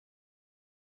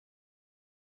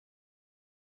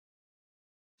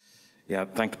Yeah,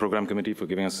 thank the program committee for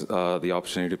giving us the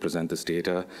opportunity to present this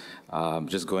data.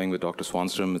 Just going with Dr.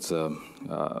 Swanstrom, it's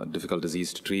a difficult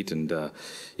disease to treat, and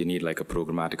you need like a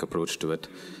programmatic approach to it.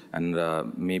 And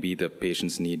maybe the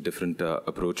patients need different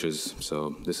approaches.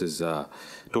 So this is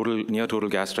near total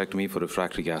gastrectomy for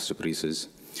refractory gastroparesis.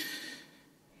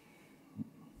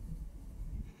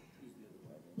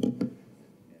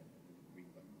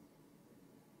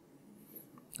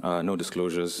 No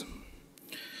disclosures.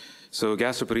 So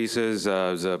gastroparesis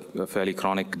is a fairly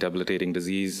chronic, debilitating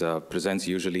disease, presents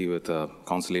usually with a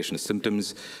constellation of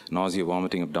symptoms: nausea,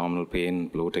 vomiting, abdominal pain,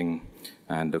 bloating,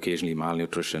 and occasionally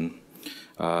malnutrition.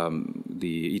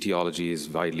 The etiology is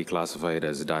widely classified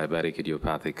as diabetic,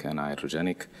 idiopathic, and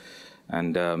iatrogenic.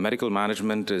 And medical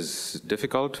management is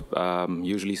difficult.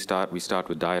 Usually we start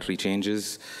with dietary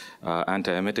changes.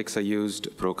 Antiemetics are used,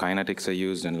 prokinetics are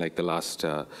used, and like the last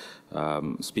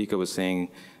speaker was saying,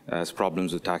 as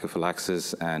problems with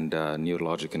tachyphylaxis and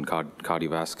neurologic and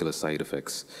cardiovascular side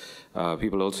effects.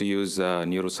 People also use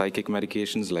neuropsychic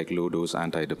medications like low-dose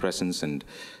antidepressants and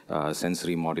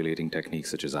sensory modulating techniques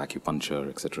such as acupuncture,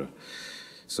 etc.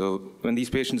 So when these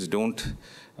patients don't,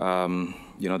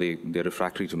 they're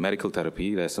refractory to medical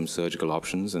therapy, there's some surgical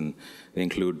options, and they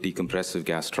include decompressive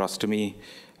gastrostomy,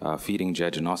 feeding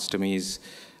jejunostomies,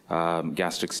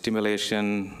 gastric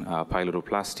stimulation,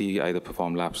 pyloroplasty, either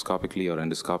performed laparoscopically or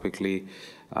endoscopically.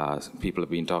 People have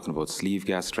been talking about sleeve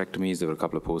gastrectomies. There were a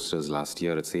couple of posters last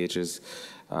year at SAGES,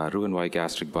 Roux-en-Y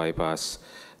gastric bypass,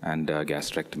 and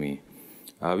gastrectomy.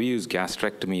 We use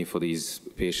gastrectomy for these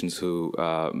patients who,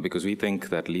 because we think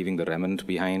that leaving the remnant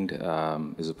behind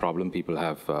is a problem. People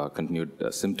have continued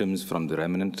symptoms from the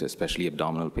remnant, especially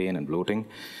abdominal pain and bloating.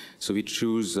 So we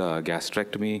choose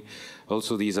gastrectomy.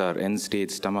 Also, these are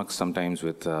end-stage stomachs, sometimes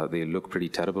with, they look pretty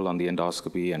terrible on the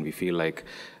endoscopy, and we feel like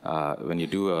when you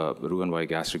do a Roux-en-Y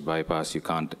gastric bypass, you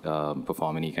can't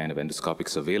perform any kind of endoscopic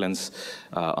surveillance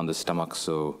on the stomach,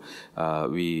 so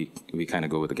we kind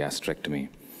of go with the gastrectomy.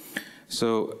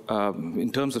 So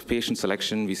in terms of patient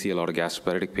selection, we see a lot of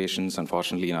gastroparetic patients,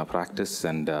 unfortunately, in our practice.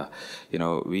 And,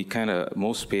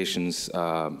 most patients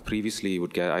previously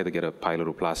would either get a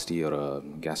pyloroplasty or a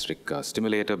gastric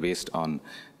stimulator based on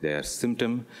their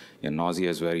symptom. Nausea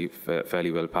is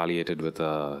fairly well palliated with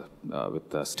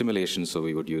stimulation, so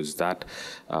we would use that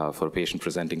for a patient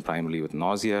presenting primarily with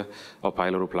nausea, or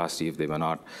pyloroplasty if they were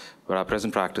not. But our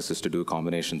present practice is to do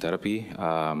combination therapy,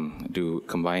 do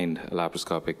combined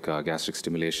laparoscopic gastric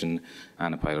stimulation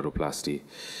and a pyloroplasty.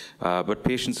 But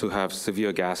patients who have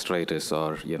severe gastritis,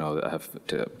 or have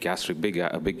a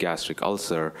big gastric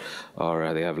ulcer,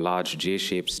 or they have large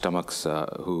J-shaped stomachs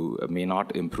who may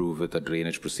not improve with a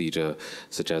drainage procedure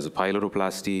such as a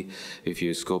pyloroplasty. If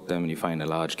you scope them and you find a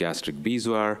large gastric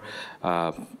bezoar,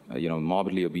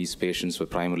 morbidly obese patients were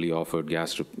primarily offered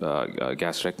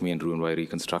gastrectomy and Roux-en-Y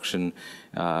reconstruction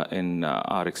in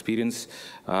our experience,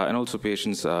 and also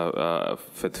patients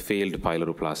with failed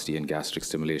pyloroplasty and gastric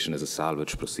stimulation as a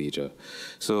salvage procedure.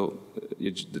 So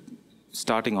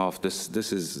starting off,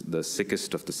 this is the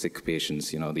sickest of the sick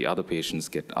patients. The other patients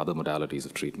get other modalities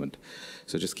of treatment.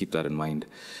 So just keep that in mind.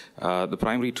 The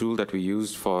primary tool that we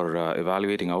used for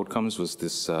evaluating outcomes was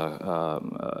this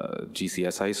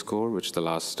GCSI score, which the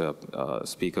last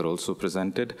speaker also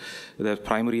presented. There are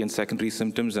primary and secondary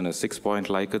symptoms, and a 6-point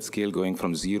Likert scale going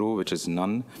from 0, which is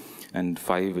none, and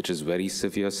 5, which is very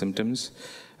severe symptoms.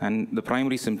 And the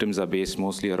primary symptoms are based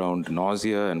mostly around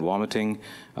nausea and vomiting,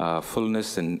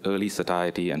 fullness and early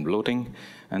satiety and bloating.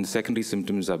 And secondary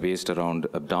symptoms are based around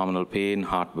abdominal pain,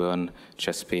 heartburn,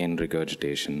 chest pain,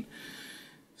 regurgitation.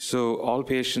 So all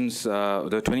patients, there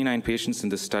are 29 patients in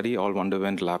this study, all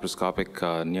underwent laparoscopic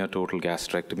near total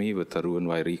gastrectomy with a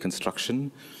Roux-en-Y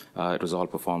reconstruction. It was all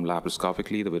performed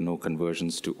laparoscopically. There were no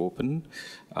conversions to open.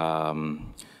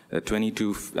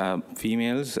 22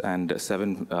 females and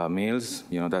 7 males.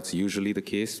 That's usually the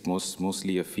case,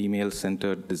 mostly a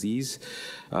female-centered disease.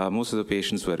 Most of the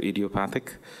patients were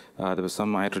idiopathic. There were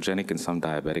some iatrogenic and some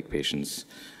diabetic patients.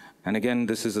 And again,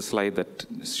 this is a slide that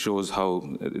shows how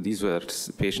these were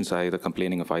patients either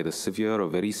complaining of either severe or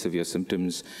very severe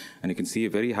symptoms. And you can see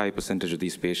a very high percentage of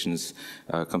these patients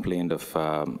complained of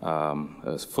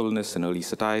fullness and early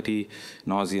satiety,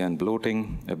 nausea and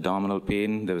bloating, abdominal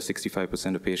pain. There were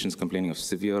 65% of patients complaining of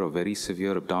severe or very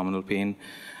severe abdominal pain.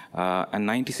 And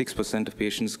 96% of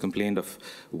patients complained of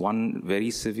one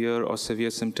very severe or severe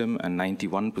symptom, and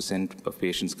 91% of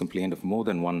patients complained of more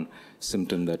than one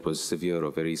symptom that was severe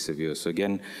or very severe. So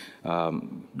again,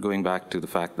 going back to the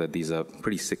fact that these are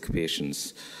pretty sick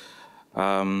patients.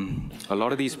 A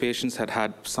lot of these patients had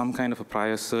had some kind of a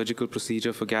prior surgical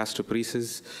procedure for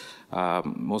gastroparesis.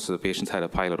 Most of the patients had a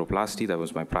pyloroplasty. That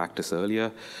was my practice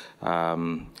earlier.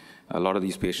 A lot of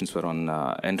these patients were on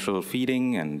enteral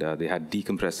feeding, and they had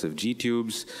decompressive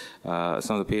G-tubes.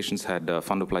 Some of the patients had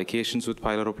fundoplications with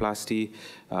pyloroplasty.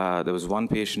 There was one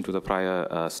patient with a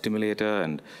prior stimulator,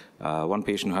 and one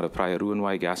patient who had a prior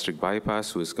Roux-en-Y gastric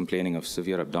bypass who was complaining of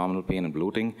severe abdominal pain and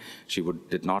bloating. She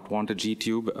did not want a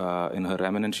G-tube in her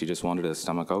remnant. She just wanted her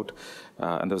stomach out.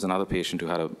 And there was another patient who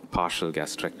had a partial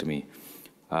gastrectomy.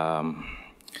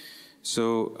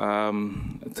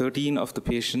 13 of the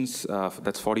patients,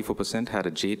 that's 44%, had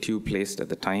a J-tube placed at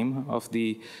the time of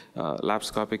the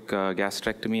laparoscopic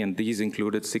gastrectomy, and these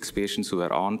included 6 patients who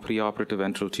were on preoperative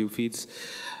enteral tube feeds.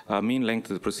 Mean length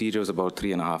of the procedure was about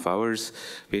 3.5 hours.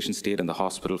 Patients stayed in the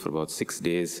hospital for about 6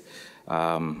 days,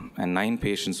 and 9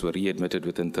 patients were readmitted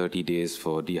within 30 days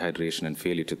for dehydration and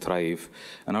failure to thrive.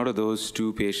 And out of those,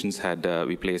 2 patients had,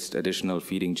 we placed additional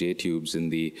feeding J-tubes in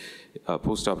the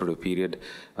postoperative period,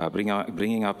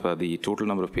 bringing up the total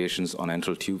number of patients on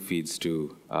enteral tube feeds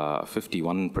to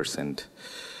 51%.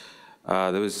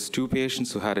 There was 2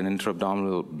 patients who had an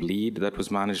intra-abdominal bleed that was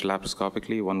managed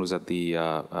laparoscopically. One was at the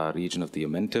region of the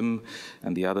omentum,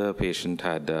 and the other patient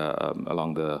had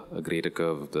along the greater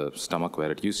curve of the stomach, where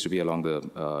it used to be along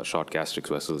the short gastric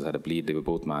vessels, had a bleed. They were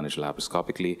both managed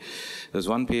laparoscopically. There was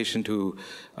one patient who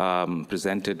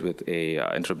presented with a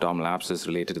intra-abdominal abscess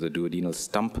related to the duodenal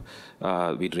stump.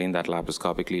 We drained that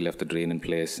laparoscopically, left the drain in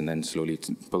place, and then slowly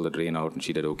pulled the drain out, and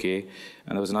she did okay.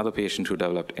 And there was another patient who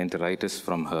developed enteritis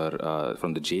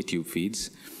from the J-tube feeds.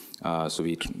 So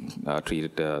we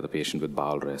treated the patient with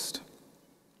bowel rest.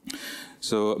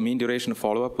 So mean duration of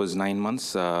follow-up was 9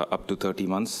 months, up to 30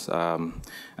 months.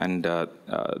 And the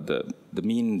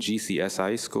mean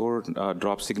GCSI score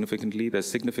dropped significantly. There's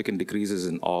significant decreases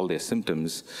in all their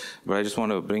symptoms. But I just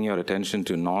want to bring your attention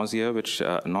to nausea,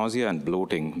 nausea and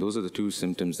bloating. Those are the 2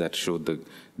 symptoms that showed the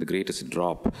greatest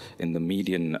drop in the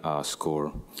median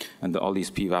score. And all these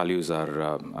p-values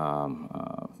are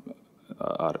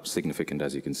significant,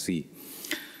 as you can see.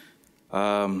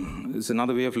 There's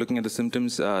another way of looking at the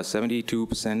symptoms.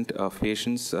 72% of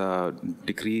patients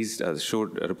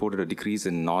reported a decrease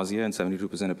in nausea, and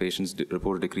 72% of patients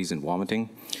reported a decrease in vomiting.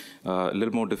 A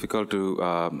little more difficult to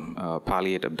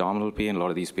palliate abdominal pain. A lot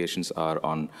of these patients are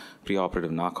on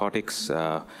preoperative narcotics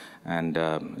and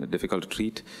difficult to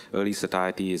treat. Early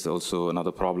satiety is also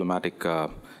another problematic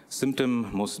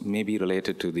symptom, may be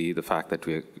related to the fact that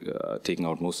we're taking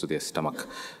out most of their stomach.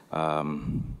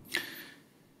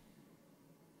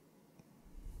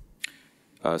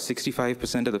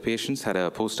 65% of the patients had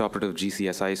a postoperative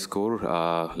GCSI score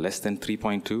less than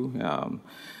 3.2.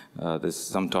 There's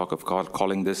some talk of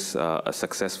calling this a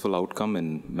successful outcome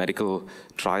in medical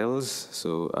trials,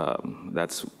 so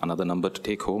that's another number to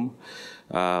take home.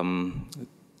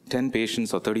 10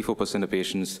 patients, or 34% of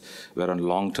patients, were on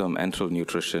long-term enteral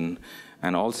nutrition,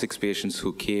 and all 6 patients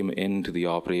who came into the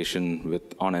operation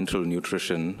on enteral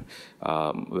nutrition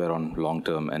were on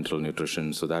long-term enteral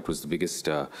nutrition. So that was the biggest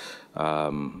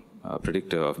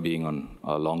predictor of being on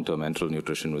long-term enteral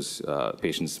nutrition, was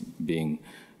patients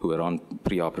who were on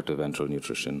preoperative enteral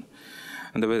nutrition.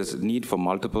 And there was a need for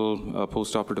multiple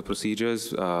postoperative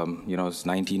procedures.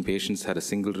 19 patients had a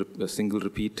single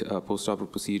repeat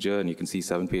postoperative procedure, and you can see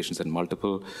 7 patients had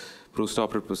multiple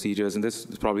postoperative procedures. And this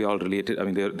is probably all related. I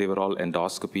mean, they were all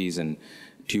endoscopies and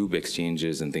tube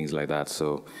exchanges and things like that.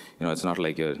 So, it's not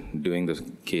like you're doing the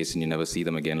case and you never see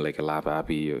them again like a lap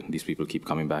appy. These people keep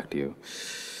coming back to you.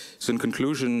 So in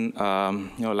conclusion,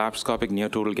 laparoscopic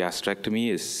near-total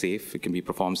gastrectomy is safe. It can be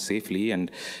performed safely,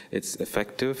 and it's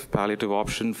effective palliative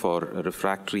option for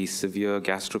refractory severe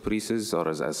gastroparesis, or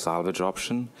as a salvage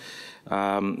option.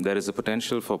 There is a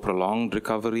potential for prolonged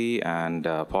recovery and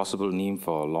possible need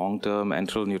for long-term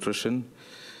enteral nutrition.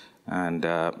 And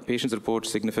patients report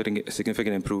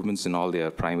significant improvements in all their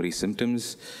primary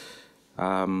symptoms.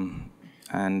 Thank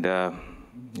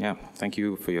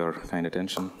you for your kind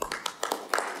attention.